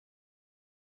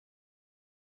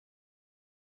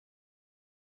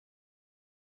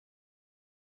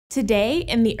Today,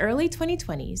 in the early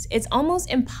 2020s, it's almost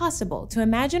impossible to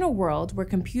imagine a world where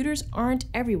computers aren't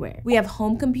everywhere. We have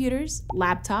home computers,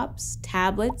 laptops,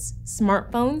 tablets,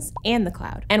 smartphones, and the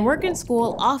cloud. And work and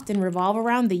school often revolve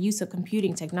around the use of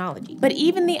computing technology. But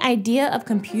even the idea of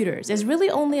computers is really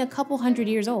only a couple hundred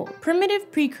years old. Primitive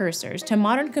precursors to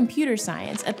modern computer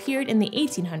science appeared in the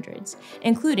 1800s,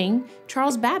 including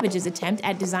Charles Babbage's attempt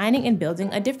at designing and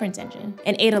building a difference engine,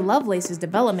 and Ada Lovelace's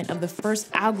development of the first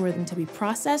algorithm to be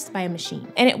processed by a machine.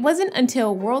 And it wasn't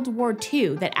until World War II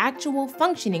that actual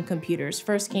functioning computers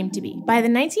first came to be. By the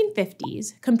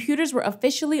 1950s, computers were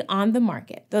officially on the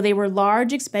market, though they were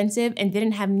large, expensive, and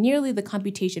didn't have nearly the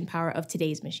computation power of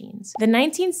today's machines. The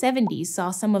 1970s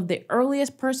saw some of the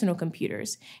earliest personal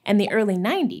computers, and the early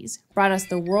 90s brought us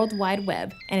the World Wide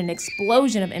Web and an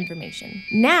explosion of information.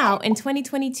 Now, in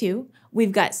 2022,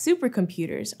 we've got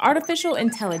supercomputers, artificial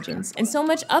intelligence, and so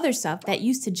much other stuff that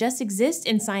used to just exist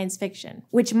in science fiction.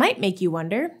 Which might make you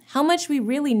wonder how much we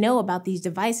really know about these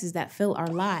devices that fill our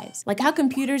lives. Like how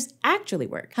computers actually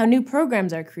work, how new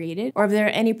programs are created, or if there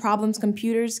are any problems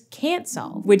computers can't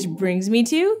solve. Which brings me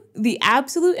to the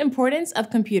absolute importance of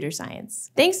computer science.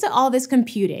 Thanks to all this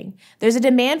computing, there's a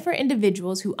demand for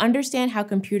individuals who understand how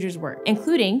computers work,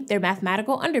 including their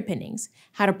mathematical underpinnings,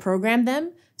 how to program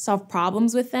them, solve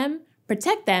problems with them,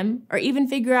 protect them, or even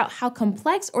figure out how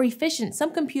complex or efficient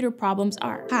some computer problems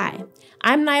are. Hi,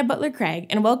 I'm Nia Butler-Craig,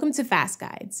 and welcome to Fast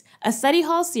Guides, a study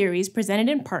hall series presented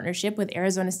in partnership with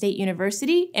Arizona State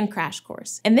University and Crash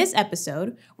Course. In this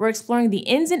episode, we're exploring the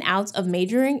ins and outs of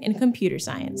majoring in computer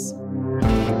science.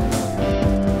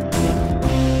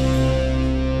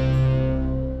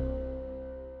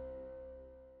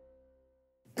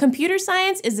 Computer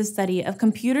science is the study of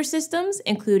computer systems,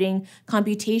 including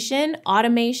computation,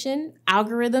 automation,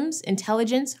 algorithms,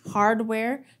 intelligence,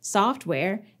 hardware,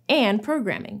 software, and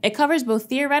programming. It covers both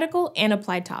theoretical and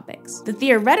applied topics. The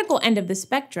theoretical end of the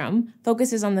spectrum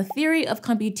focuses on the theory of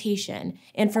computation,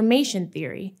 information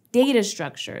theory, data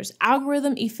structures,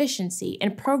 algorithm efficiency,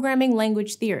 and programming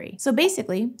language theory. So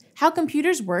basically, how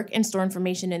computers work and store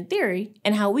information in theory,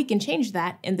 and how we can change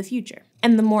that in the future.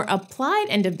 And the more applied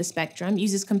end of the spectrum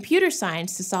uses computer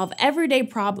science to solve everyday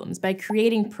problems by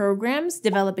creating programs,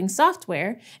 developing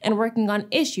software, and working on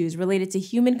issues related to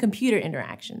human-computer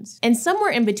interactions. And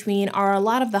somewhere in between are a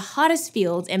lot of the hottest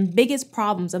fields and biggest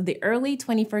problems of the early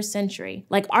 21st century,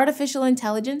 like artificial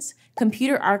intelligence,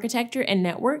 computer architecture and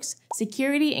networks,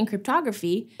 security and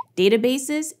cryptography,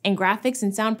 databases, and graphics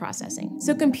and sound processing.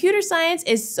 So computer science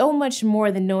is so much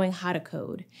more than knowing how to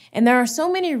code, and there are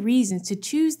so many reasons to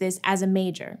choose this as a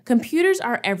major. Computers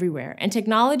are everywhere, and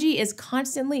technology is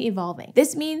constantly evolving.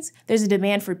 This means there's a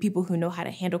demand for people who know how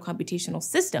to handle computational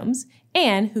systems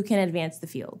and who can advance the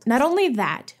field. Not only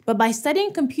that, but by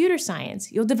studying computer science,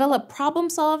 you'll develop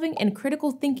problem-solving and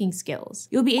critical thinking skills.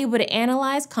 You'll be able to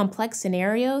analyze complex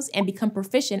scenarios and become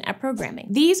proficient at programming.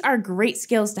 These are great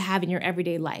skills to have in your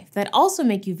everyday life that also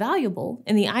make you valuable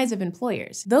in the eyes of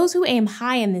employers. Those who aim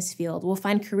high in this field will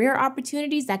find career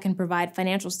opportunities that can provide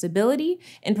financial stability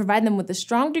and provide them with a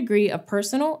strong degree of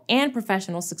personal and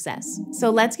professional success. So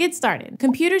let's get started.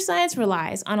 Computer science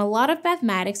relies on a lot of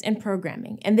mathematics and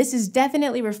programming, and this is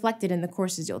definitely reflected in the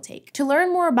courses you'll take. To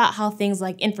learn more about how things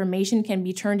like information can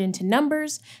be turned into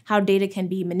numbers, how data can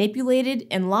be manipulated,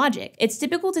 and logic, it's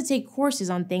typical to take courses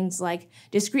on things like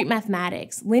discrete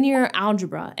mathematics, linear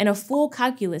algebra, and a full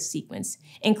calculus sequence,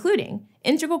 including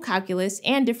integral calculus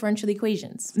and differential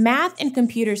equations. Math and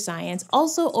computer science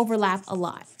also overlap a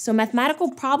lot, so mathematical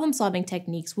problem-solving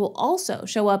techniques will also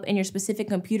show up in your specific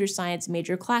computer science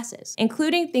major classes,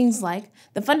 including things like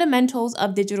the fundamentals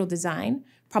of digital design,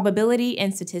 probability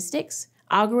and statistics,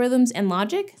 algorithms and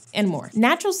logic, and more.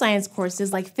 Natural science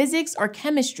courses like physics or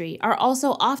chemistry are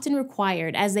also often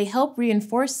required as they help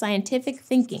reinforce scientific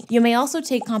thinking. You may also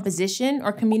take composition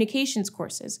or communications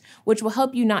courses, which will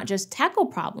help you not just tackle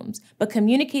problems, but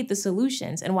communicate the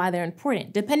solutions and why they're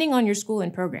important, depending on your school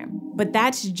and program. But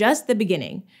that's just the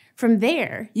beginning. From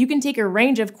there, you can take a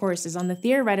range of courses on the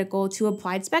theoretical to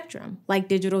applied spectrum, like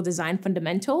digital design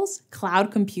fundamentals, cloud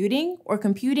computing, or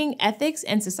computing ethics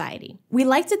and society. We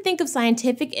like to think of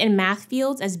scientific and math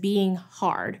fields as being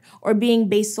hard, or being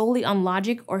based solely on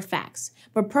logic or facts,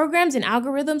 but programs and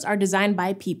algorithms are designed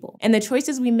by people, and the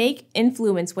choices we make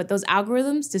influence what those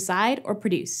algorithms decide or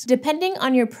produce. Depending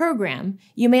on your program,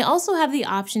 you may also have the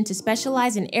option to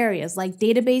specialize in areas like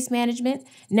database management,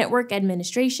 network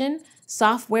administration,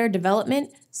 software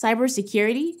development,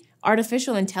 cybersecurity,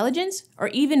 artificial intelligence, or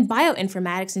even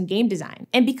bioinformatics and game design.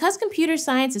 And because computer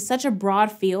science is such a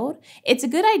broad field, it's a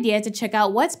good idea to check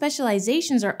out what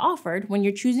specializations are offered when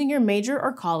you're choosing your major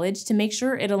or college to make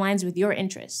sure it aligns with your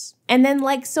interests. And then,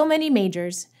 like so many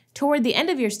majors, toward the end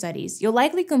of your studies, you'll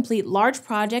likely complete large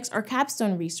projects or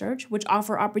capstone research, which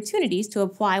offer opportunities to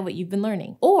apply what you've been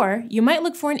learning. Or you might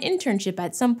look for an internship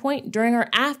at some point during or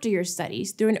after your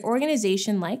studies through an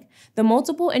organization like the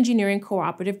Multiple Engineering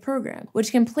Cooperative Program,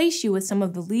 which can place you with some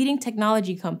of the leading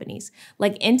technology companies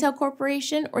like Intel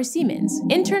Corporation or Siemens.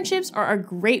 Internships are a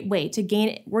great way to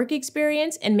gain work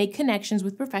experience and make connections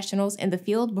with professionals in the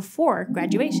field before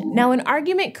graduation. Now, an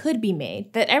argument could be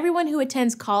made that everyone who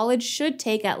attends college should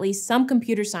take at least some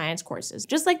computer science courses,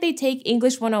 just like they take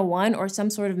English 101 or some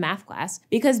sort of math class,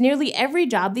 because nearly every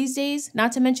job these days,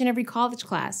 not to mention every college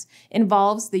class,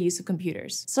 involves the use of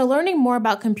computers. So learning more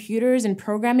about computers and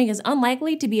programming is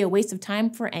unlikely to be a waste of time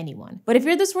for anyone. But if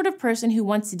you're the sort of person who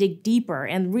wants to dig deeper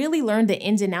and really learn the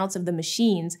ins and outs of the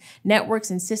machines, networks,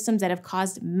 and systems that have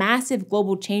caused massive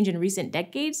global change in recent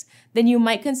decades, then you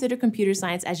might consider computer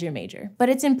science as your major. But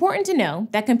it's important to know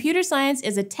that computer science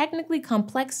is a technically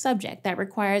complex subject that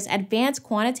requires advanced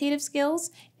quantitative skills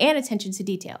and attention to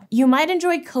detail. You might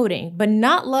enjoy coding, but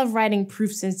not love writing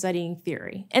proofs and studying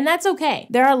theory. And that's okay.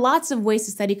 There are lots of ways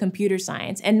to study computer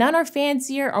science, and none are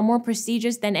fancier or more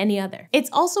prestigious than any other. It's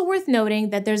also worth noting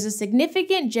that there's a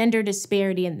significant gender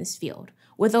disparity in this field,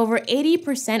 with over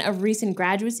 80% of recent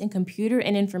graduates in computer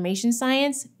and information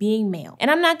science being male. And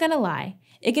I'm not gonna lie,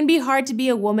 it can be hard to be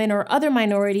a woman or other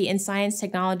minority in science,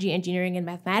 technology, engineering, and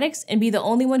mathematics and be the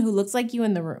only one who looks like you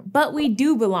in the room. But we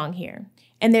do belong here.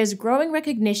 And there's growing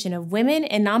recognition of women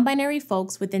and non-binary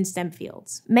folks within STEM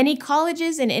fields. Many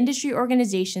colleges and industry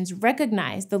organizations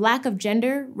recognize the lack of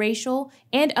gender, racial,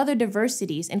 and other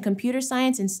diversities in computer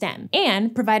science and STEM,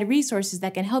 and provide resources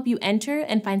that can help you enter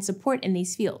and find support in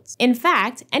these fields. In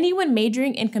fact, anyone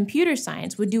majoring in computer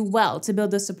science would do well to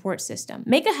build a support system.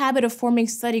 Make a habit of forming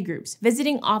study groups,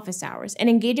 visiting office hours, and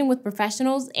engaging with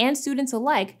professionals and students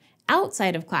alike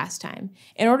outside of class time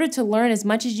in order to learn as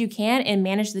much as you can and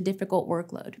manage the difficult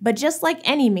workload. But just like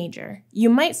any major, you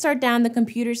might start down the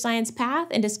computer science path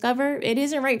and discover it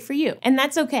isn't right for you, and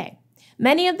that's okay.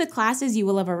 Many of the classes you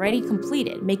will have already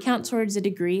completed may count towards a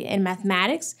degree in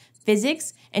mathematics,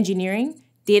 physics, engineering,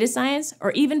 data science,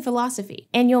 or even philosophy.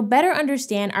 And you'll better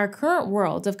understand our current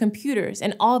world of computers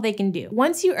and all they can do.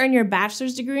 Once you earn your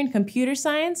bachelor's degree in computer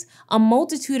science, a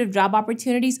multitude of job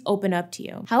opportunities open up to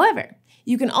you. However,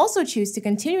 you can also choose to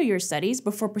continue your studies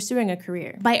before pursuing a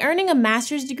career. By earning a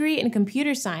master's degree in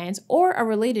computer science or a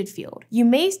related field, you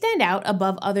may stand out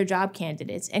above other job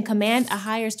candidates and command a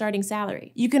higher starting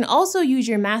salary. You can also use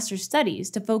your master's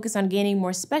studies to focus on gaining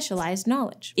more specialized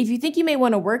knowledge. If you think you may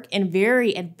want to work in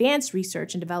very advanced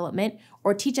research and development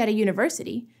or teach at a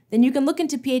university, then you can look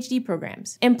into PhD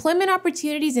programs. Employment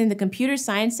opportunities in the computer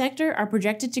science sector are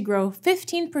projected to grow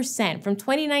 15% from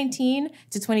 2019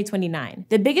 to 2029.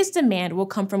 The biggest demand will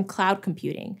come from cloud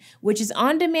computing, which is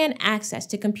on-demand access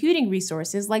to computing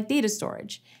resources like data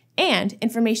storage, and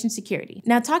information security.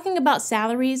 Now, talking about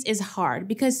salaries is hard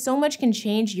because so much can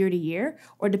change year to year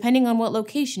or depending on what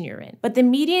location you're in. But the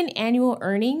median annual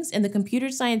earnings in the computer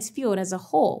science field as a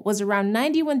whole was around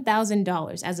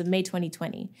 $91,000 as of May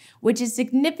 2020, which is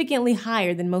significantly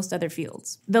higher than most other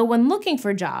fields. Though when looking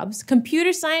for jobs,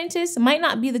 computer scientist might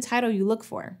not be the title you look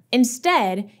for.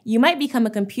 Instead, you might become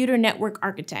a computer network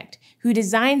architect who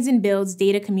designs and builds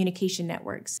data communication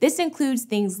networks. This includes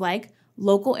things like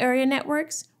local area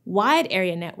networks, wide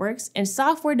area networks, and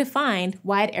software-defined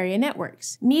wide area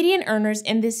networks. Median earners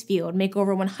in this field make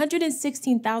over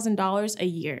 $116,000 a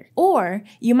year. Or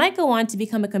you might go on to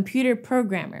become a computer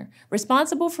programmer,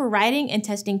 responsible for writing and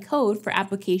testing code for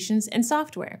applications and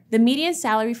software. The median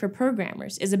salary for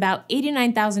programmers is about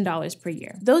 $89,000 per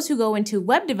year. Those who go into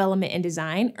web development and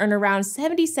design earn around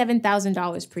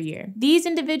 $77,000 per year. These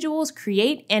individuals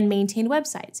create and maintain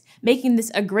websites, making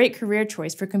this a great career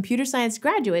choice for computer science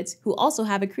graduates who also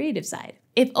have a creative side.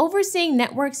 If overseeing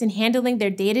networks and handling their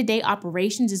day-to-day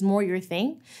operations is more your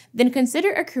thing, then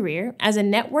consider a career as a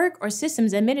network or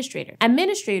systems administrator.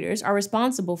 Administrators are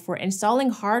responsible for installing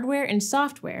hardware and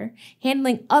software,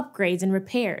 handling upgrades and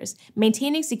repairs,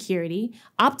 maintaining security,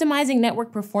 optimizing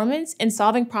network performance, and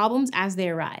solving problems as they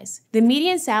arise. The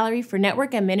median salary for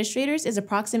network administrators is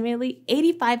approximately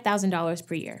 $85,000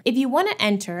 per year. If you want to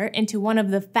enter into one of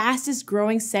the fastest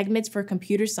growing segments for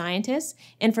computer scientists,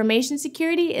 information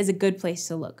security is a good place place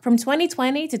to look. From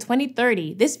 2020 to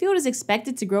 2030, this field is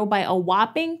expected to grow by a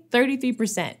whopping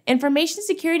 33%. Information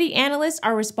security analysts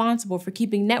are responsible for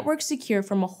keeping networks secure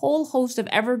from a whole host of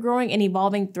ever-growing and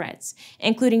evolving threats,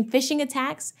 including phishing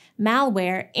attacks,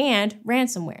 malware, and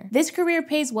ransomware. This career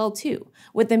pays well too,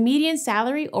 with a median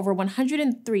salary over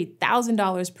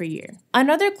 $103,000 per year.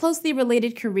 Another closely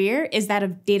related career is that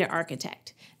of data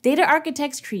architect. Data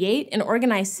architects create and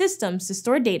organize systems to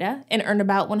store data and earn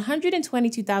about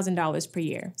 $122,000 per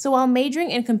year. So while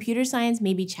majoring in computer science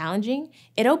may be challenging,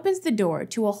 it opens the door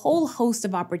to a whole host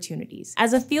of opportunities.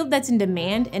 As a field that's in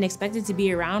demand and expected to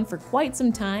be around for quite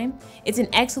some time, it's an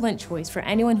excellent choice for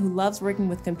anyone who loves working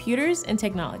with computers and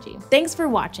technology. Thanks for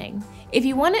watching. If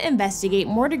you want to investigate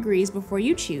more degrees before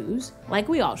you choose, like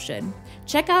we all should,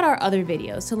 check out our other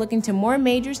videos to look into more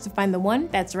majors to find the one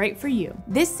that's right for you.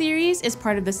 This series is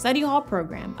part of the Study Hall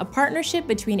program, a partnership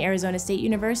between Arizona State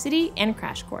University and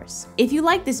Crash Course. If you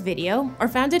liked this video or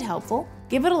found it helpful,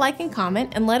 give it a like and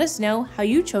comment and let us know how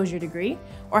you chose your degree,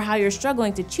 or how you're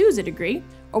struggling to choose a degree,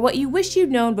 or what you wish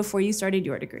you'd known before you started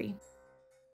your degree.